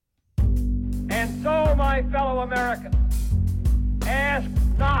And so, my fellow Americans, ask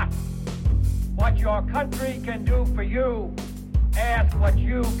not what your country can do for you. Ask what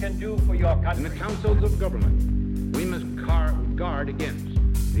you can do for your country. In the councils of government, we must guard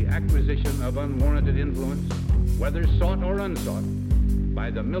against the acquisition of unwarranted influence, whether sought or unsought, by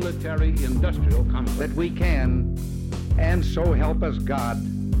the military-industrial complex. That we can, and so help us God,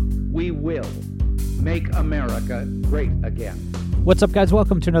 we will make America great again. What's up, guys?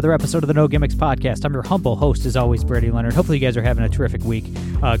 Welcome to another episode of the No Gimmicks Podcast. I'm your humble host, as always, Brady Leonard. Hopefully you guys are having a terrific week.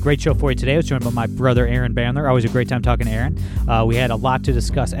 Great show for you today. I was joined by my brother, Aaron Bandler. Always a great time talking to Aaron. We had a lot to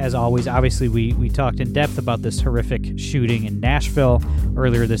discuss, as always. Obviously, we talked in depth about this horrific shooting in Nashville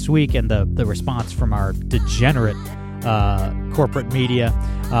earlier this week and the response from our degenerate corporate media.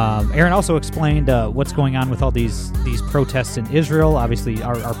 Aaron also explained what's going on with all these protests in Israel. Obviously,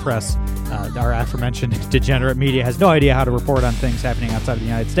 our press, our aforementioned degenerate media, has no idea how to report on things happening outside of the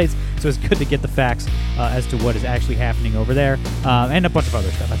United States, so it's good to get the facts as to what is actually happening over there, and a bunch of other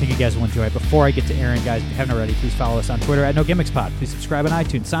stuff. I think you guys will enjoy it. Before I get to Aaron, guys, if you haven't already, please follow us on Twitter at No Gimmicks Pod. Please subscribe on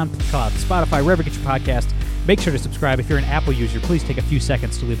iTunes, SoundCloud, Spotify, wherever you get your podcast. Make sure to subscribe. If you're an Apple user, please take a few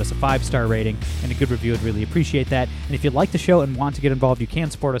seconds to leave us a 5-star rating and a good review. I'd really appreciate that. And if you like the show and want to get involved, you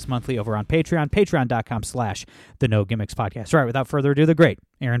can support us monthly over on Patreon, patreon.com/the No Gimmicks Podcast. All right, without further ado, the great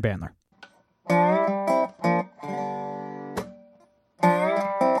Aaron Bandler.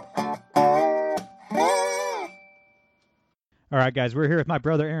 All right, guys, we're here with my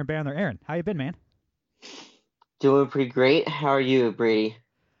brother, Aaron Bandler. Aaron, how you been, man? Doing pretty great. How are you, Brady?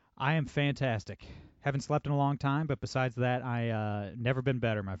 I am fantastic. Haven't slept in a long time, but besides that, I never been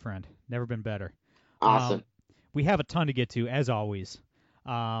better, my friend. Never been better. Awesome. We have a ton to get to, as always.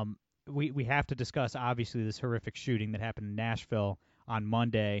 We have to discuss, obviously, this horrific shooting that happened in Nashville on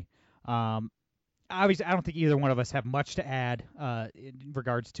Monday. Obviously, I don't think either one of us have much to add in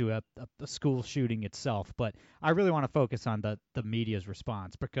regards to a school shooting itself, but I really want to focus on the media's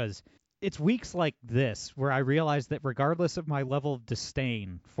response, because it's weeks like this where I realize that regardless of my level of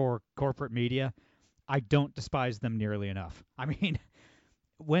disdain for corporate media, I don't despise them nearly enough. I mean,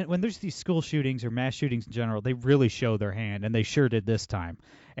 when there's these school shootings or mass shootings in general, they really show their hand, and they sure did this time.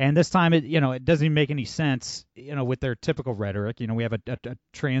 And this time, it doesn't even make any sense, with their typical rhetoric. We have a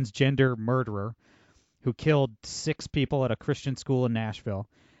transgender murderer who killed 6 people at a Christian school in Nashville.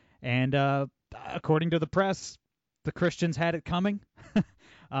 And according to the press, the Christians had it coming.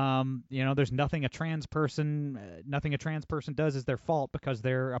 There's nothing a trans person does is their fault because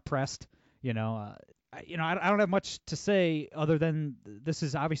they're oppressed. I don't have much to say other than this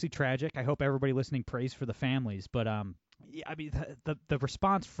is obviously tragic. I hope everybody listening prays for the families. But the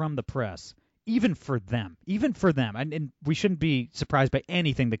response from the press, even for them, and we shouldn't be surprised by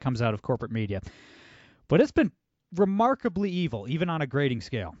anything that comes out of corporate media, but it's been remarkably evil, even on a grading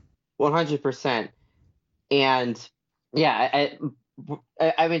scale. 100%. And yeah,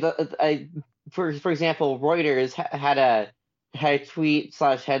 for example, Reuters had a tweet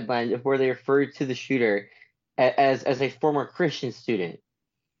 / headline where they referred to the shooter as a former Christian student,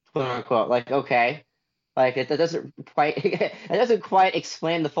 quote unquote. Like, okay, like it doesn't quite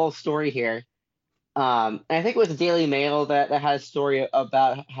explain the full story here. And I think it was the Daily Mail that had a story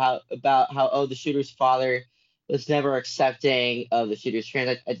about how the shooter's father was never accepting of the shooter's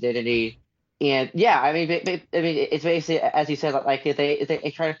trans identity. And yeah, I mean, it's basically, as you said, like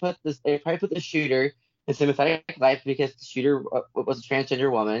they try to put the shooter in sympathetic light because the shooter was a transgender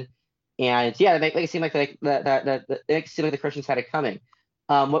woman, and yeah, they make it seem like the Christians had it coming.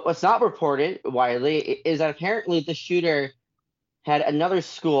 What's not reported widely is that apparently the shooter had another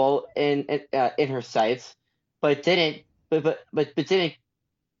school in her sights, but chose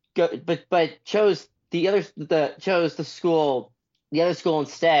the school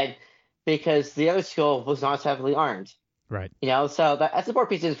instead, because the other school was not heavily armed. Right. So that's a important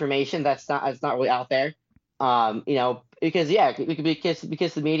piece of information that's not really out there. Because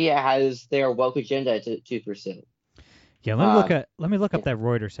the media has their woke agenda to pursue. Yeah, let me look up that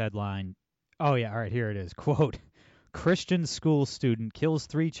Reuters headline. Oh yeah, all right, here it is. Quote: Christian school student kills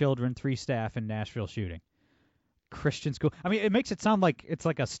 3 children, 3 staff in Nashville shooting. Christian school. I mean, it makes it sound like it's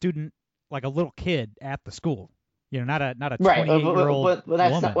like a student, like a little kid at the school. Not a 28-year-old but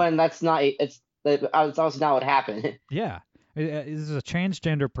that's woman. That's also not what happened. Yeah. This is a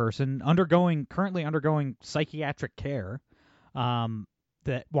transgender person currently undergoing psychiatric care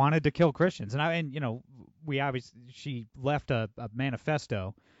that wanted to kill Christians. She left a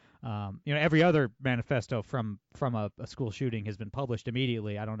manifesto. Every other manifesto from a school shooting has been published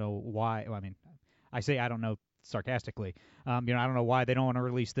immediately. I don't know why. Well, I mean, I say I don't know sarcastically. I don't know why they don't want to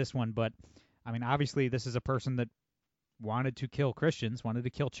release this one, but I mean, obviously this is a person that wanted to kill Christians, wanted to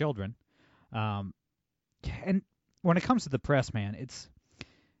kill children. And when it comes to the press, man, it's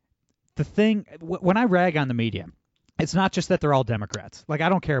the thing. When I rag on the media, it's not just that they're all Democrats. Like, I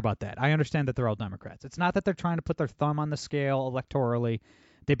don't care about that. I understand that they're all Democrats. It's not that they're trying to put their thumb on the scale electorally.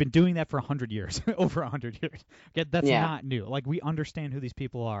 They've been doing that for 100 years, over 100 years. That's not new. Like, we understand who these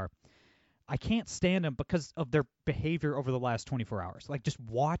people are. I can't stand them because of their behavior over the last 24 hours. Like, just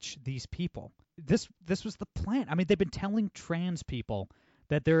watch these people. This was the plan. I mean, they've been telling trans people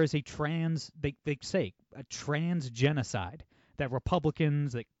that there is a trans, they say, a trans genocide, that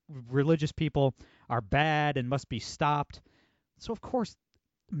Republicans, that religious people are bad and must be stopped. So, of course,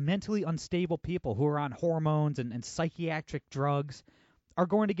 mentally unstable people who are on hormones and psychiatric drugs are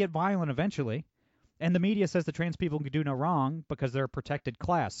going to get violent eventually. And the media says the trans people can do no wrong because they're a protected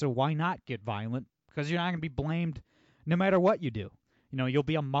class. So why not get violent? Because you're not going to be blamed no matter what you do. You'll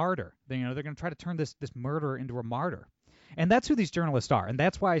be a martyr. They're going to try to turn this murderer into a martyr. And that's who these journalists are. And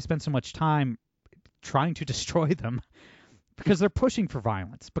that's why I spend so much time trying to destroy them, because they're pushing for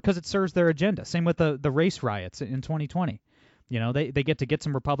violence, because it serves their agenda. Same with the race riots in 2020. They get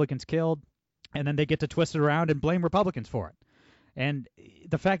some Republicans killed, and then they get to twist it around and blame Republicans for it. And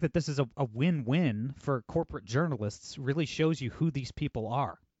the fact that this is a win-win for corporate journalists really shows you who these people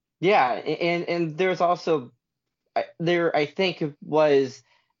are. Yeah, and there's also I think it was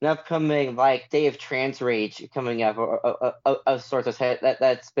an upcoming day of trans rage coming up of sorts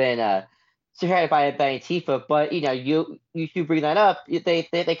that's been spearheaded by Antifa. But you should bring that up.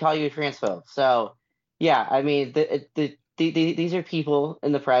 They call you a transphobe. So yeah, I mean these are people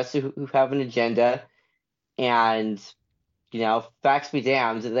in the press who have an agenda, and facts be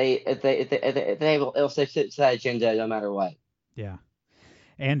damned, they will stick to that agenda no matter what. Yeah.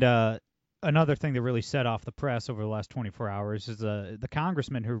 And another thing that really set off the press over the last 24 hours is the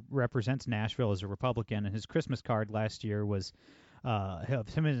congressman who represents Nashville as a Republican, and his Christmas card last year was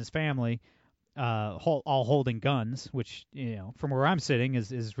him and his family all holding guns, which, from where I'm sitting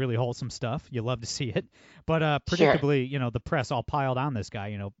is really wholesome stuff. You love to see it. But predictably, sure, the press all piled on this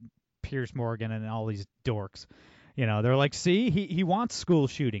guy, Piers Morgan and all these dorks. They're like, see, he wants school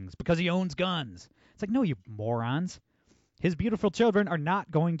shootings because he owns guns. It's like, no, you morons. His beautiful children are not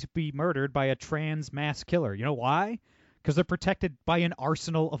going to be murdered by a trans mass killer. You know why? Because they're protected by an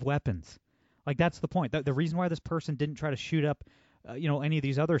arsenal of weapons. Like, that's the point. The reason why this person didn't try to shoot up, any of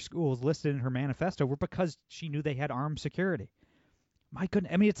these other schools listed in her manifesto were because she knew they had armed security. My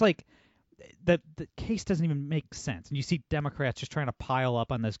goodness. I mean, it's like the case doesn't even make sense. And you see Democrats just trying to pile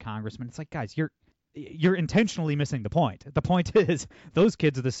up on this congressman. It's like, guys, you're intentionally missing the point. The point is those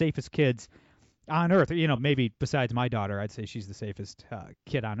kids are the safest kids on Earth. Maybe besides my daughter, I'd say she's the safest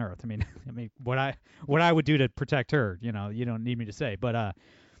kid on Earth. I mean, what I would do to protect her, you don't need me to say. But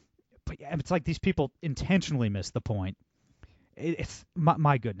it's like these people intentionally miss the point. It's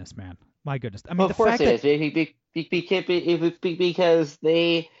my goodness, man. My goodness. I mean, of course it is because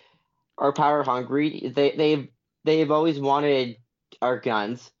they are power hungry. They've always wanted our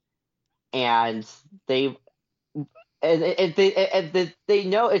guns. And they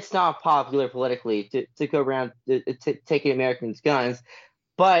know it's not popular politically to go around taking Americans' guns,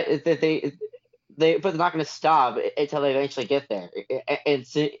 but they're not going to stop until they eventually get there, and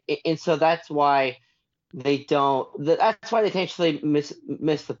so that's why they don't. That's why they intentionally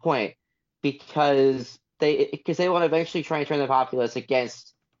miss the point, because they want to eventually try and turn the populace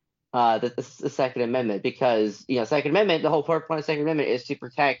against the Second Amendment, because Second Amendment, the whole point of the Second Amendment is to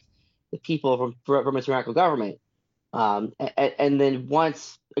protect the people from a tyrannical government, and then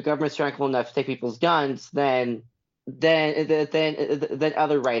once a government's tyrannical enough to take people's guns, then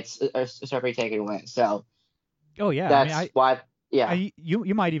other rights start being taken away. So, yeah, that's why. Yeah,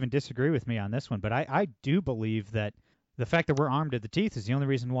 you might even disagree with me on this one, but I do believe that the fact that we're armed to the teeth is the only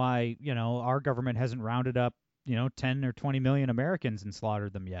reason why our government hasn't rounded up 10 or 20 million Americans and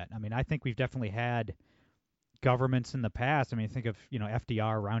slaughtered them yet. I mean, I think we've definitely had governments in the past. I mean, think of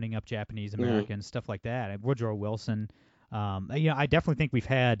FDR rounding up Japanese Americans, stuff like that. Woodrow Wilson. I definitely think we've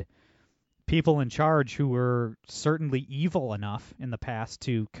had people in charge who were certainly evil enough in the past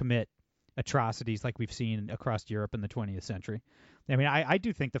to commit atrocities like we've seen across Europe in the 20th century. I mean, I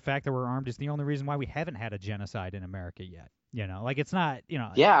do think the fact that we're armed is the only reason why we haven't had a genocide in America yet. Like it's not.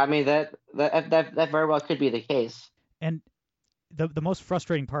 Yeah, I mean that very well could be the case. And the most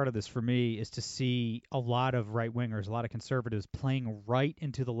frustrating part of this for me is to see a lot of right-wingers, a lot of conservatives playing right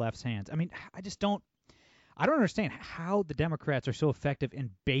into the left's hands. I mean, I don't understand how the Democrats are so effective in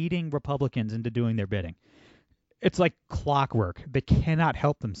baiting Republicans into doing their bidding. It's like clockwork. They cannot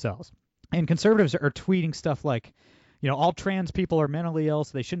help themselves. And conservatives are tweeting stuff like, all trans people are mentally ill,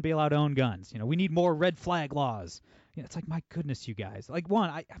 so they shouldn't be allowed to own guns. We need more red flag laws. It's like, my goodness, you guys. Like, one,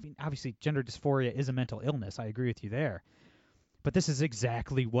 I mean, obviously, gender dysphoria is a mental illness. I agree with you there. But this is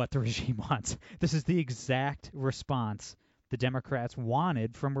exactly what the regime wants. This is the exact response the Democrats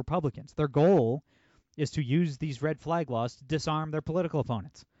wanted from Republicans. Their goal is to use these red flag laws to disarm their political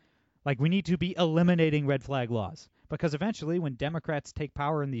opponents. Like, we need to be eliminating red flag laws, because eventually when Democrats take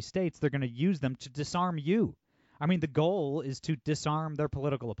power in these states, they're going to use them to disarm you. I mean, the goal is to disarm their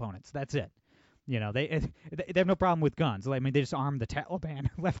political opponents. That's it. They have no problem with guns. I mean, they just armed the Taliban,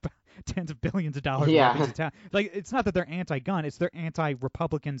 left tens of billions of dollars Yeah. weapons in Like, it's not that they're anti-gun; it's they're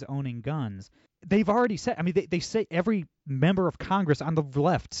anti-Republicans owning guns. They've already said. I mean, they say every member of Congress on the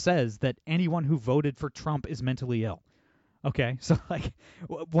left says that anyone who voted for Trump is mentally ill. Okay, so like,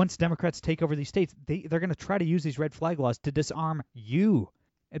 once Democrats take over these states, they're going to try to use these red flag laws to disarm you.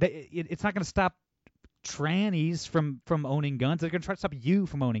 It's not going to stop trannies from owning guns. They're going to try to stop you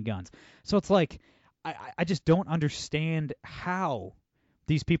from owning guns. So it's like, I just don't understand how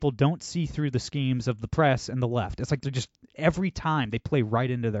these people don't see through the schemes of the press and the left. It's like they're just, every time they play right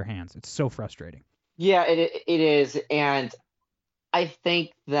into their hands. It's so frustrating. Yeah, it is, and I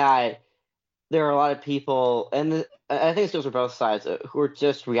think that there are a lot of people, and I think this goes for both sides, who are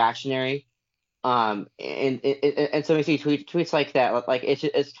just reactionary. And so we see tweets like that, like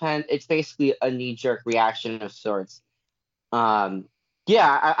it's basically a knee-jerk reaction of sorts. Yeah,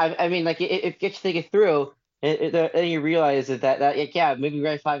 I mean, like, it gets you thinking through, and you realize that yeah, maybe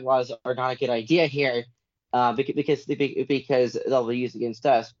red flag laws are not a good idea here, because they'll be used against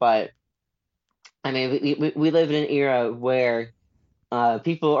us. But I mean, we live in an era where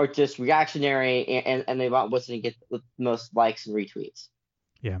people are just reactionary, and they want what's going to get the most likes and retweets.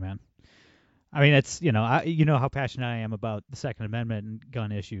 Yeah, man. I mean, it's, you know how passionate I am about the Second Amendment and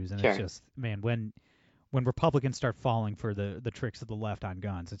gun issues, and Sure. It's just, man, when Republicans start falling for the tricks of the left on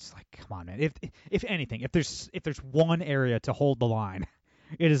guns, it's like, come on, man. If anything, if there's one area to hold the line,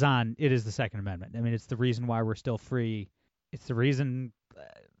 it is the Second Amendment. I mean, it's the reason why we're still free. It's the reason,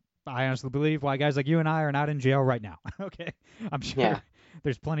 I honestly believe, why guys like you and I are not in jail right now. Okay, I'm sure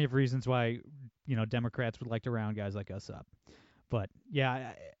there's plenty of reasons why Democrats would like to round guys like us up, but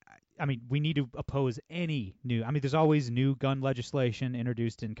yeah. I mean, we need to oppose any new. I mean, there's always new gun legislation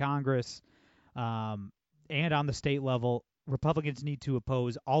introduced in Congress, and on the state level. Republicans need to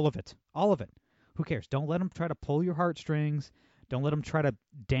oppose all of it. All of it. Who cares? Don't let them try to pull your heartstrings. Don't let them try to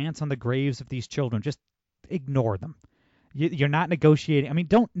dance on the graves of these children. Just ignore them. You're not negotiating. I mean,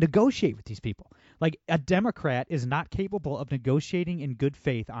 don't negotiate with these people. Like, a Democrat is not capable of negotiating in good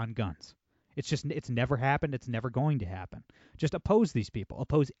faith on guns. It's never happened. It's never going to happen. Just oppose these people.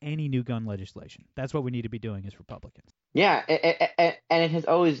 Oppose any new gun legislation. That's what we need to be doing as Republicans. Yeah, and it has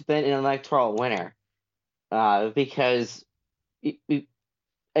always been an electoral winner, because I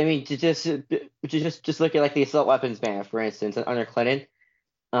mean, to just look at, like, the assault weapons ban, for instance, under Clinton.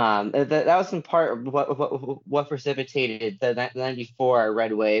 That was in part what precipitated the '94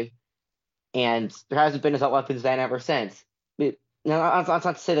 red wave, and there hasn't been an assault weapons ban ever since. Now, that's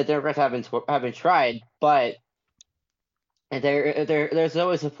not to say that Democrats haven't tried, but there's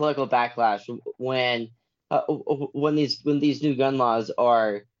always a political backlash when these new gun laws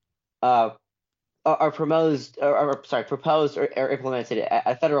are proposed or implemented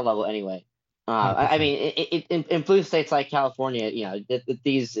at federal level anyway. I mean, in blue states like California,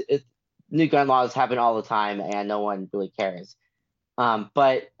 these new gun laws happen all the time, and no one really cares.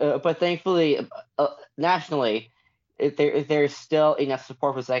 But thankfully, nationally, there's still enough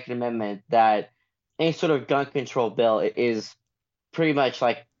support for the Second Amendment that any sort of gun control bill is pretty much,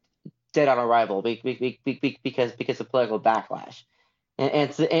 like, dead on arrival because of political backlash.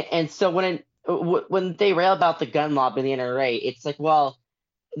 And so when they rail about the gun lobby and the NRA, it's like, well,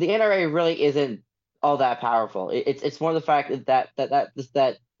 the NRA really isn't all that powerful. It's more the fact that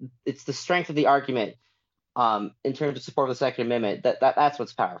it's the strength of the argument, in terms of support for the Second Amendment, that's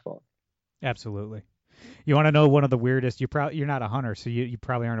what's powerful. Absolutely. You want to know one of the weirdest? You're not a hunter, so you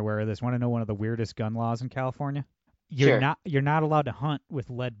probably aren't aware of this. Want to know one of the weirdest gun laws in California? You're not allowed to hunt with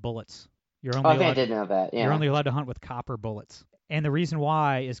lead bullets. I did know that. Yeah. You're only allowed to hunt with copper bullets. And the reason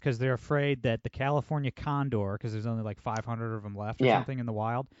why is because they're afraid that the California condor, because there's only like 500 of them left or something in the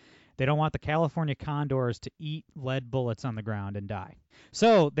wild, they don't want the California condors to eat lead bullets on the ground and die.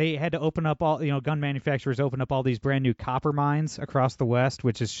 So they had to open up gun manufacturers open up all these brand new copper mines across the West,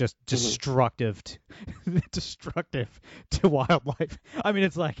 which is just destructive to wildlife. I mean,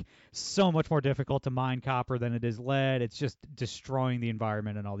 it's like so much more difficult to mine copper than it is lead. It's just destroying the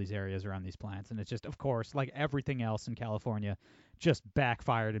environment in all these areas around these plants. And it's just, of course, like everything else in California, just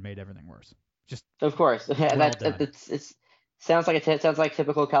backfired and made everything worse. Just of course. It sounds like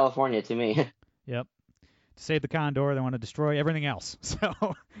typical California to me. Yep. save the Condor. They want to destroy everything else. So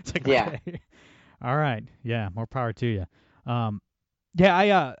it's like, Yeah. okay. All right. Yeah, more power to you. I'm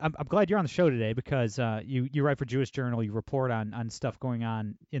glad you're on the show today because you write for Jewish Journal. You report on stuff going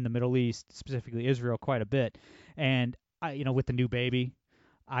on in the Middle East, specifically Israel, quite a bit. And with the new baby,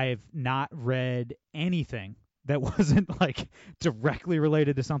 I have not read anything that wasn't like directly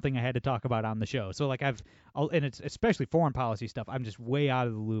related to something I had to talk about on the show. So like and it's especially foreign policy stuff. I'm just way out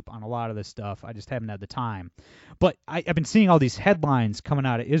of the loop on a lot of this stuff. I just haven't had the time. But I've been seeing all these headlines coming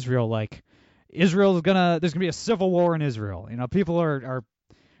out of Israel, like there's gonna be a civil war in Israel. People are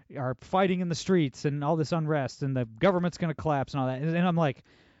fighting in the streets and all this unrest, and the government's gonna collapse and all that. And I'm like,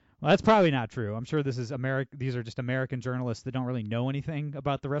 well, that's probably not true. I'm sure these are just American journalists that don't really know anything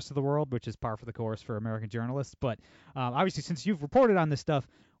about the rest of the world, which is par for the course for American journalists. But obviously, since you've reported on this stuff,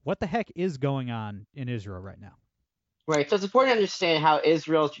 what the heck is going on in Israel right now? Right. So it's important to understand how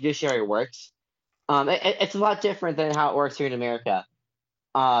Israel's judiciary works. It's a lot different than how it works here in America.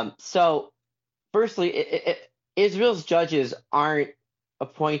 So firstly, Israel's judges aren't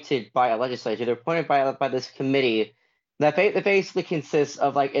appointed by a legislature. They're appointed by this committee that basically consists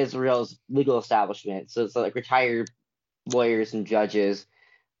of like Israel's legal establishment. So it's like retired lawyers and judges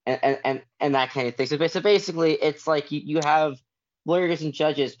and that kind of thing. So basically, it's like you have lawyers and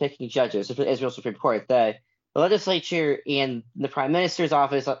judges picking judges for Israel's Supreme Court. The legislature and the prime minister's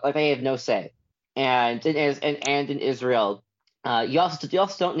office, like they have no say. And in Israel, you also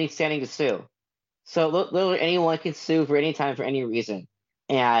don't need standing to sue. So literally anyone can sue for any time for any reason.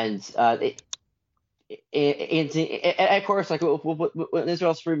 And of course, like when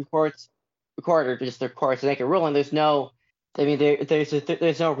Israel's Supreme Court or just their courts to make a ruling, there's no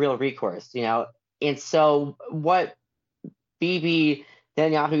real recourse, And so what Bibi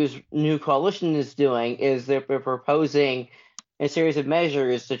Netanyahu's new coalition is doing is they're proposing a series of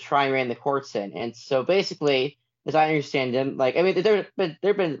measures to try and rein the courts in. And so basically, as I understand them, there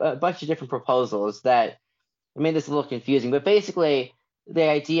have been a bunch of different proposals that made this a little confusing, but basically the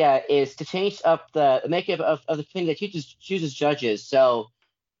idea is to change up the makeup of the committee that chooses judges. So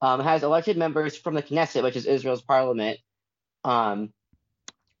it has elected members from the Knesset, which is Israel's parliament, and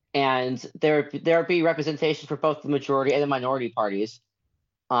there be representation for both the majority and the minority parties.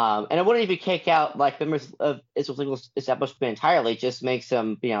 And it wouldn't even kick out like members of Israel's legal establishment entirely, just makes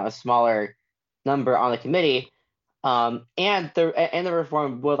them a smaller number on the committee. And the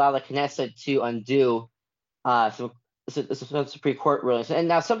reform will allow the Knesset to undo some Supreme Court rulings. And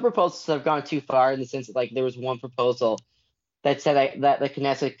now some proposals have gone too far in the sense that like there was one proposal that said that the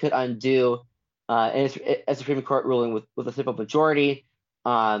Knesset could undo a Supreme Court ruling with a simple majority.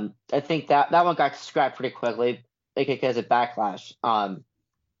 I think that one got scrapped pretty quickly because of backlash.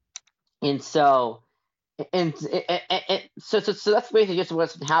 So that's basically just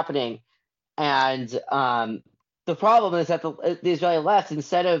what's been happening. And the problem is that the Israeli left,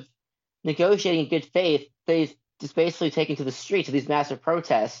 instead of negotiating in good faith, they've just basically taken to the streets of these massive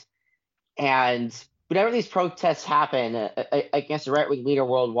protests. And whenever these protests happen against a right-wing leader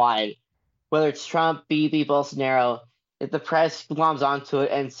worldwide, whether it's Trump, Bibi, Bolsonaro, the press gloms onto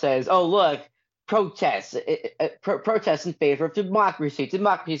it and says, "Oh, look, protests in favor of democracy.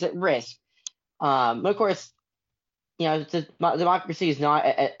 Democracy is at risk." But of course, democracy is not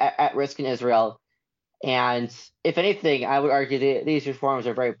at risk in Israel. And if anything, I would argue that these reforms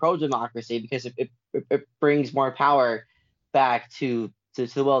are very pro-democracy because it brings more power back to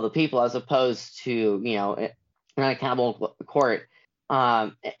the will of the people as opposed to an unaccountable court.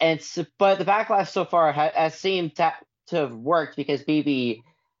 But the backlash so far has seemed to have worked because Bibi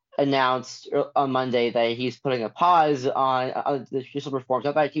announced on Monday that he's putting a pause on the judicial reforms.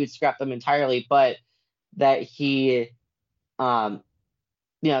 Not that he would scrap them entirely, but that he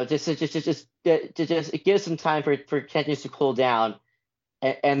just give some time for tensions to cool down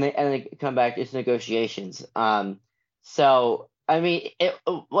and then come back into negotiations. So I mean,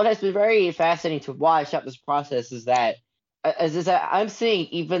 what has been very fascinating to watch throughout this process is that I'm seeing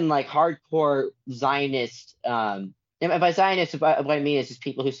even like hardcore Zionist, and by Zionist, what I mean is just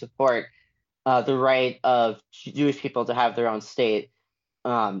people who support the right of Jewish people to have their own state,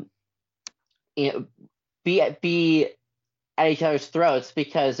 be at each other's throats,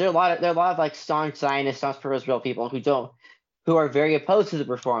 because there are a lot of like staunch Zionists, staunch pro-Israel people who are very opposed to the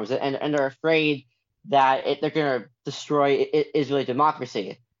reforms and are afraid that they're going to destroy Israeli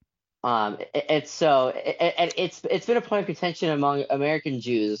democracy. It's been a point of contention among American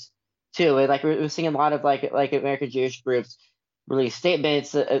Jews too. Like we're seeing a lot of like American Jewish groups release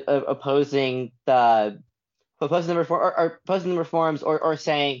statements opposing the reforms or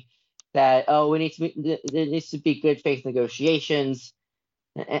saying that there needs to be good faith negotiations.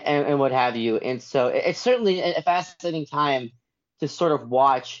 and what have you. And so it's certainly a fascinating time to sort of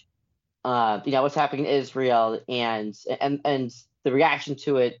watch, what's happening in Israel and the reaction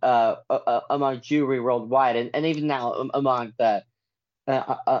to it among Jewry worldwide, and even now among the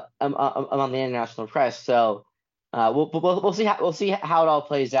international press. So we'll see how it all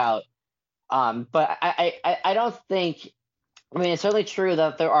plays out. But I don't think. I mean, it's certainly true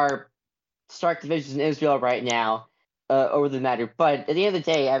that there are stark divisions in Israel right now over the matter. But at the end of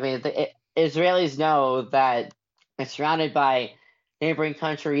the day, I mean, Israelis know that it's surrounded by neighboring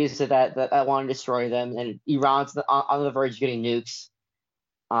countries that want to destroy them, and Iran's on the verge of getting nukes.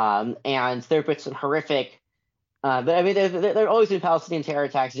 And there have been some horrific. But I mean, there have always been Palestinian terror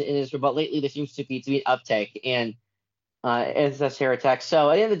attacks in Israel, but lately there seems to be an uptick in terror attacks. So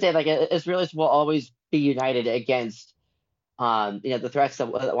at the end of the day, like Israelis will always be united against the threats that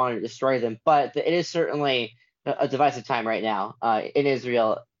want to destroy them. But it is certainly a divisive time right now in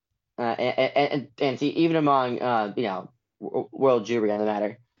Israel, and even among world Jewry on the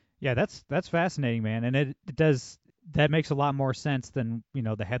matter. Yeah, that's fascinating, man, and it does that makes a lot more sense than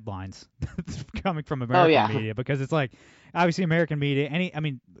the headlines coming from American media, because it's like obviously American media.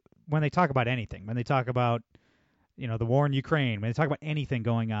 When they talk about anything, when they talk about the war in Ukraine, when they talk about anything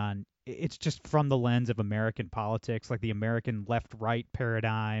going on, it's just from the lens of American politics, like the American left-right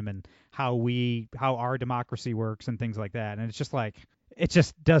paradigm and how our democracy works and things like that. And it's just like, it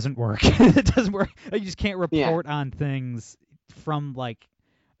just doesn't work. It doesn't work. You just can't report on things from like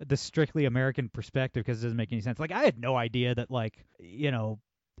the strictly American perspective, because it doesn't make any sense. Like, I had no idea that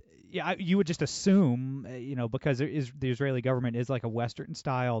you would just assume, because the Israeli government is like a Western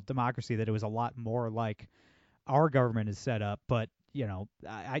style democracy, that it was a lot more like our government is set up. But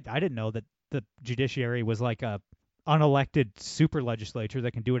I didn't know that the judiciary was like a unelected super legislature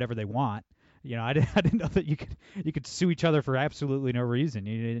that can do whatever they want. I didn't know that you could sue each other for absolutely no reason.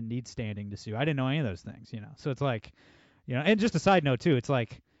 You didn't need standing to sue. I didn't know any of those things. So it's like, and just a side note too, it's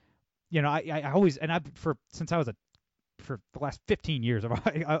like, I always, since I was for the last 15 years,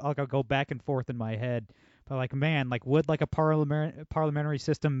 I'll go back and forth in my head. But like, man, like, would like a parliamentary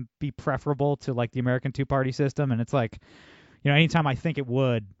system be preferable to like the American two-party system? And it's like, anytime I think it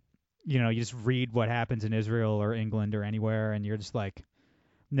would, you just read what happens in Israel or England or anywhere, and you're just like,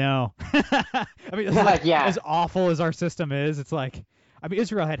 no. I mean, it's like, as awful as our system is, it's like, I mean,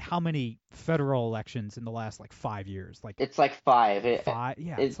 Israel had how many federal elections in the last like 5 years? Like, it's like five. Five?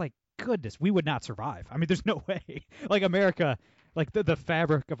 Yeah, it's like, goodness, we would not survive. I mean, there's no way. Like, America, like the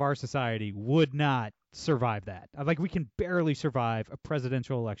fabric of our society would not survive that. Like, we can barely survive a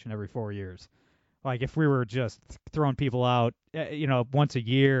presidential election every 4 years. Like, if we were just throwing people out, once a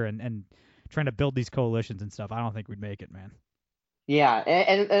year and trying to build these coalitions and stuff, I don't think we'd make it, man. Yeah,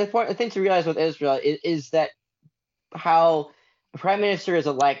 and the important thing to realize with Israel is that how a prime minister is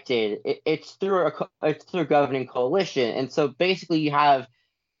elected, it's through a governing coalition, and so basically you have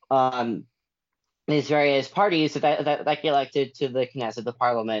these various parties that get elected to the Knesset, the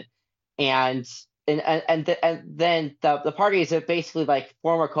parliament, and then the parties that basically like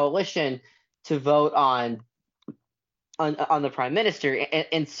form a coalition to vote on the prime minister,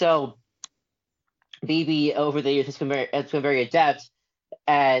 and so Bibi over the years has been very adept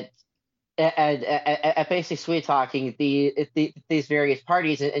at basically sweet talking these various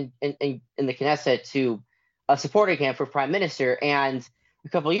parties in the Knesset to supporting him for prime minister. And a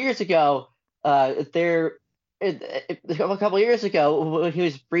couple of years ago, when he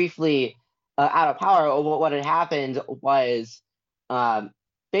was briefly out of power, what had happened was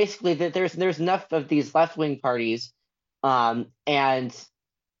basically that there's enough of these left wing parties, and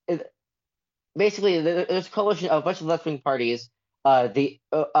basically there's a coalition of a bunch of left wing parties. Some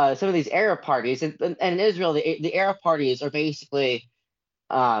of these Arab parties, and in Israel, the Arab parties are basically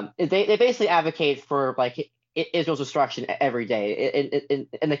they basically advocate for like Israel's destruction every day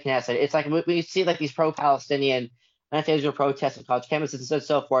in the Knesset. It's like we see like these pro-Palestinian, anti-Israel protests and college campuses and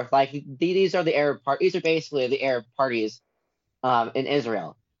so forth. Like these are the Arab parties. These are basically the Arab parties in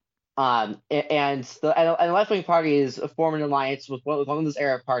Israel. And the left-wing parties form an alliance with one of those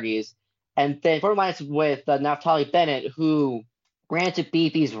Arab parties, and then form an alliance with Naftali Bennett, who ran to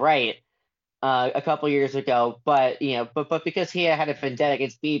Bibi's right a couple years ago, but because he had a vendetta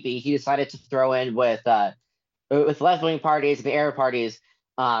against Bibi, he decided to throw in with left-wing parties and the Arab parties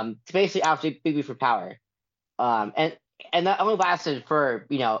to basically oust Bibi for power. And that only lasted for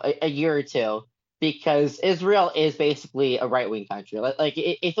a year or two, because Israel is basically a right-wing country. Like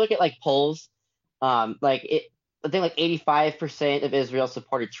if you look at like polls, I think like 85% of Israel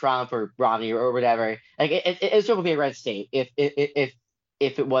supported Trump or Romney or whatever. Like Israel would be a red state if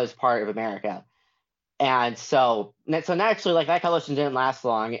it was part of America. And so naturally, like that coalition didn't last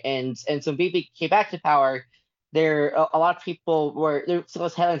long, and so Bibi came back to power. There, a lot of people were there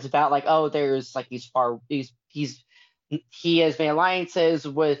was headlines about like, oh, there's like he has made alliances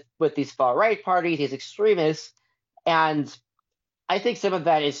with these far right parties, these extremists, and I think some of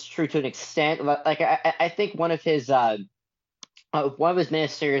that is true to an extent. Like I think one of his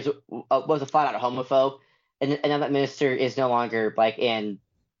ministers was a flat out homophobe, and now that minister is no longer like in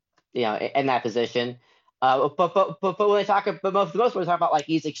in that position. But when they talk, but most for the most part, they talk about like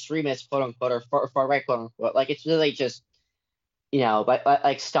these extremists, quote unquote, or far right, quote unquote. Like it's really just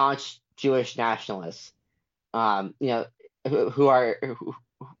like staunch Jewish nationalists, who are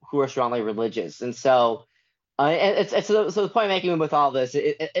strongly religious, and so it's so the point I'm making with all this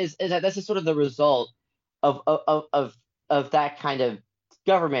is that this is sort of the result of that kind of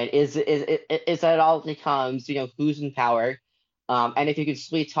government is that it all becomes who's in power, and if you can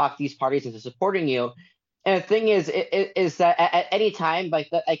simply talk these parties into supporting you. And the thing is that at any time,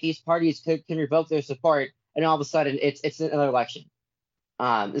 like these parties can revoke their support, and all of a sudden it's another election.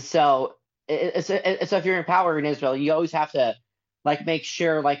 So if you're in power in Israel, you always have to like make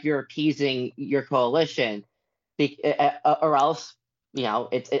sure like you're appeasing your coalition, or else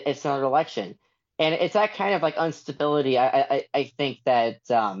it's another election. And it's that kind of like instability. I think that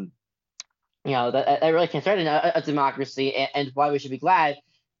that really can't start a democracy, and why we should be glad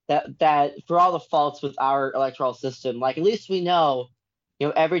that for all the faults with our electoral system, like at least we know,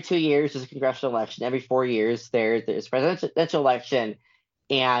 every 2 years there's a congressional election, every 4 years there's a presidential election,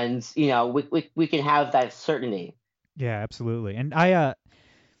 and we can have that certainty. Yeah, absolutely. And I,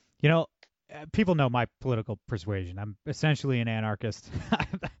 people know my political persuasion. I'm essentially an anarchist.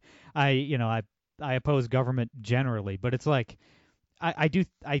 I oppose government generally, but it's like I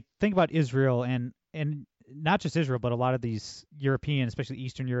think about Israel and not just Israel, but a lot of these European, especially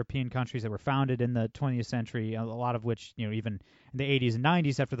Eastern European countries that were founded in the 20th century, a lot of which, even in the 80s and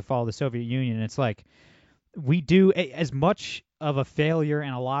 90s after the fall of the Soviet Union. And it's like we do as much of a failure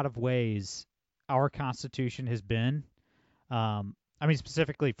in a lot of ways our Constitution has been. I mean,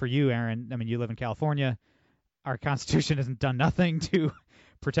 specifically for you, Aaron, I mean, you live in California. Our Constitution hasn't done nothing to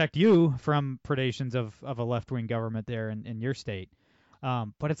protect you from predations of a left-wing government there in your state.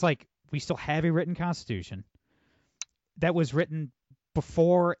 But it's like we still have a written Constitution that was written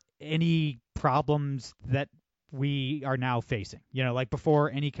before any problems that we are now facing. Like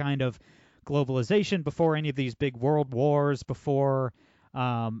before any kind of globalization, before any of these big world wars, before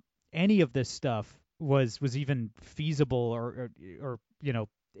any of this stuff was even feasible or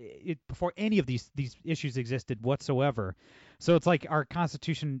before any of these issues existed whatsoever. So it's like our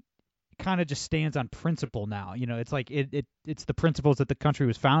Constitution kind of just stands on principle now. It's like it's the principles that the country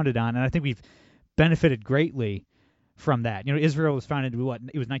was founded on, and I think we've benefited greatly from that. Israel was founded in what?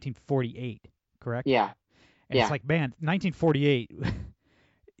 It was 1948, correct? Yeah. And it's like, man, 1948,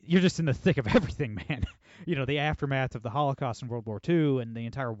 you're just in the thick of everything, man. The aftermath of the Holocaust and World War II, and the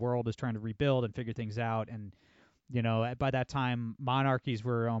entire world is trying to rebuild and figure things out. And by that time, monarchies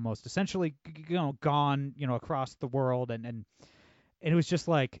were almost essentially gone, across the world, and it was just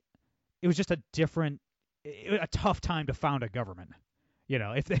like it was just a tough time to found a government.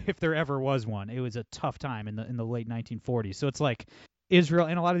 If there ever was one, it was a tough time in the late 1940s. So it's like Israel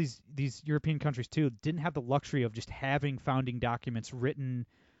and a lot of these European countries too didn't have the luxury of just having founding documents written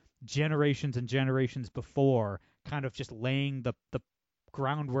generations and generations before, kind of just laying the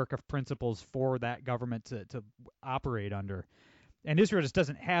groundwork of principles for that government to operate under. And Israel just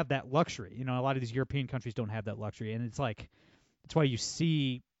doesn't have that luxury. A lot of these European countries don't have that luxury, and it's like that's why you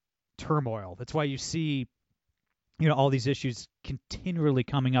see turmoil. That's why you see all these issues continually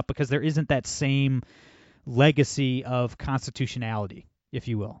coming up, because there isn't that same legacy of constitutionality, if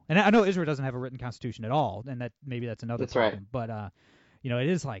you will. And I know Israel doesn't have a written constitution at all, and that's another problem. Right. But it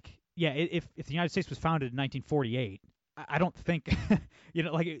is like, yeah, if the United States was founded in 1948, I don't think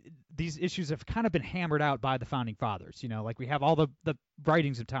these issues have kind of been hammered out by the founding fathers. Like we have all the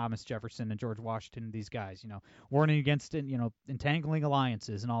writings of Thomas Jefferson and George Washington and these guys, warning against entangling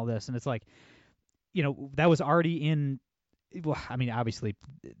alliances and all this. And it's like, that was already in. Well, I mean, obviously,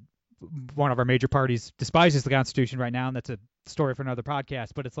 one of our major parties despises the Constitution right now, and that's a story for another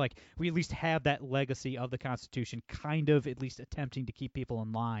podcast. But it's like we at least have that legacy of the Constitution, kind of at least attempting to keep people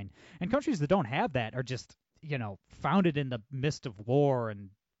in line. And countries that don't have that are just founded in the midst of war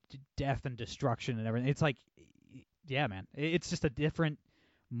and death and destruction and everything. It's like, yeah, man, it's just a different,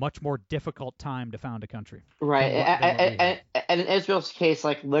 much more difficult time to found a country. Right. And in Israel's case,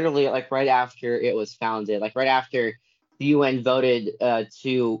 like literally, like right after it was founded, like right after the UN voted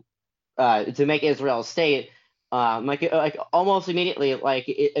to make Israel a state, like almost immediately,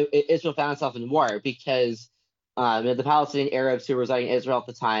 Israel found itself in war because the Palestinian Arabs who were residing in Israel at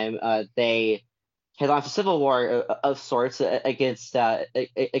the time, they had launched a civil war of sorts against the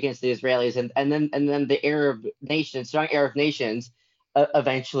Israelis, and then the strong Arab nations,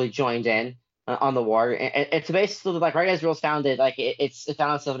 eventually joined in on the war. And so basically, like right as Israel's founded, it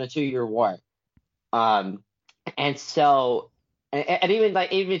found itself in a 2-year war. And so, and even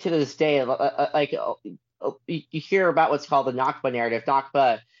to this day, you hear about what's called the Nakba narrative.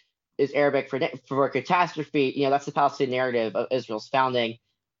 Nakba is Arabic for catastrophe. That's the Palestinian narrative of Israel's founding.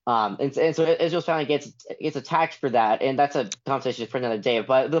 And so Israel's founding gets attacked for that, and that's a conversation for another day.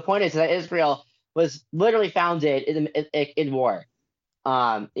 But the point is that Israel was literally founded in war.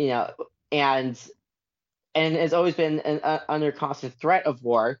 And has always been under constant threat of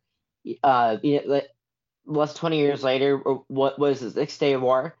war. Less than 20 years later, what was the 6-Day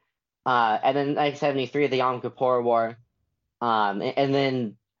War, and then 1973, the Yom Kippur War,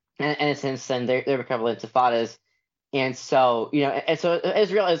 and since then there were a couple of intifadas, and so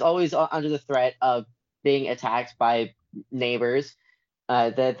Israel is always under the threat of being attacked by neighbors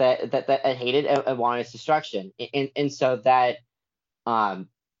that hated and wanted its destruction, and so that I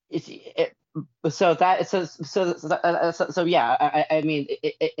mean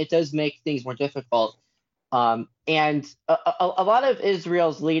it does make things more difficult. And a lot of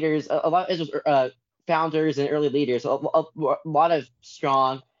Israel's leaders, a lot of Israel's founders and early leaders, a lot of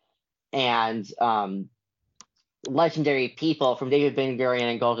strong and legendary people, from David Ben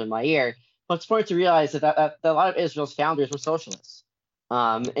Gurion and Golda Meir. But it's important to realize that a lot of Israel's founders were socialists.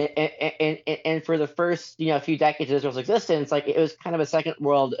 And for the first few decades of Israel's existence, it was kind of a second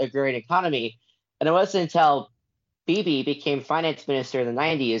world agrarian economy. And it wasn't until Bibi became finance minister in the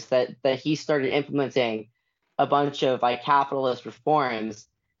 90s that he started implementing a bunch of capitalist reforms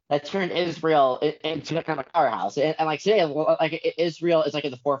that turned Israel into a kind of a powerhouse. And today, Israel is at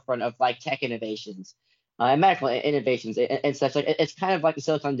the forefront of tech innovations and medical innovations and such. It's kind of like the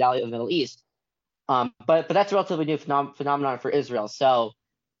Silicon Valley of the Middle East. But that's a relatively new phenomenon for Israel. So,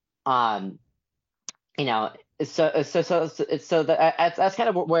 that's kind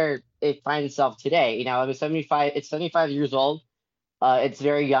of where it finds itself today. It's 75 years old. It's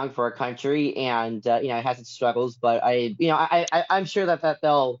very young for a country, and it has its struggles. But I'm sure that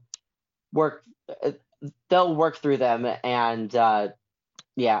they'll work through them. And I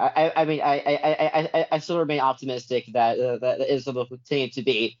still remain optimistic that Israel will continue to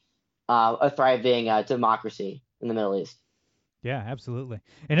be a thriving democracy in the Middle East. Yeah, absolutely.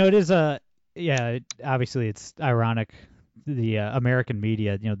 It is obviously it's ironic. The American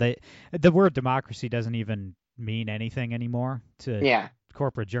media, the word democracy doesn't even mean anything anymore to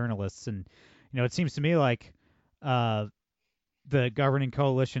corporate journalists, and it seems to me like the governing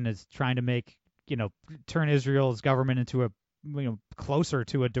coalition is trying to make turn Israel's government into a closer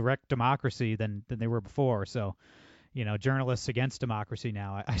to a direct democracy than they were before. So journalists against democracy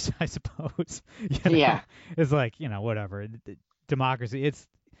now, I suppose. It's whatever democracy. It's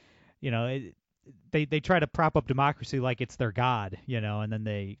they try to prop up democracy like it's their god, and then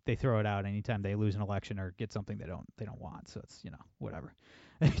they throw it out anytime they lose an election or get something they don't want. So it's whatever.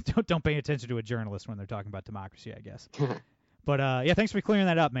 don't pay attention to a journalist when they're talking about democracy, I guess. But thanks for clearing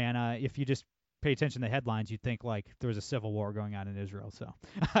that up, man. If you just pay attention to the headlines, you'd think there was a civil war going on in Israel. So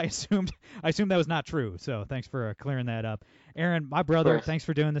I assumed that was not true. So thanks for clearing that up. Aaron, my brother, thanks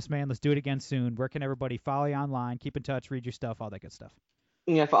for doing this, man. Let's do it again soon. Where can everybody follow you online, keep in touch, read your stuff, all that good stuff?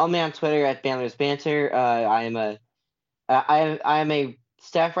 Follow me on Twitter at Bandler's Banter. I am a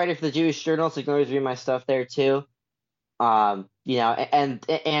staff writer for the Jewish Journal, so you can always read my stuff there too. And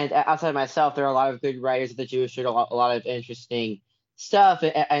outside of myself, there are a lot of good writers at the Jewish Journal, a lot of interesting stuff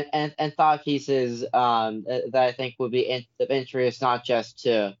and thought pieces that I think would be of interest not just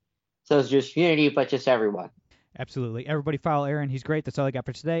to the Jewish community, but just everyone. Absolutely. Everybody follow Aaron. He's great. That's all I got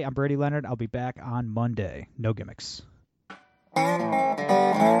for today. I'm Brady Leonard. I'll be back on Monday. No gimmicks.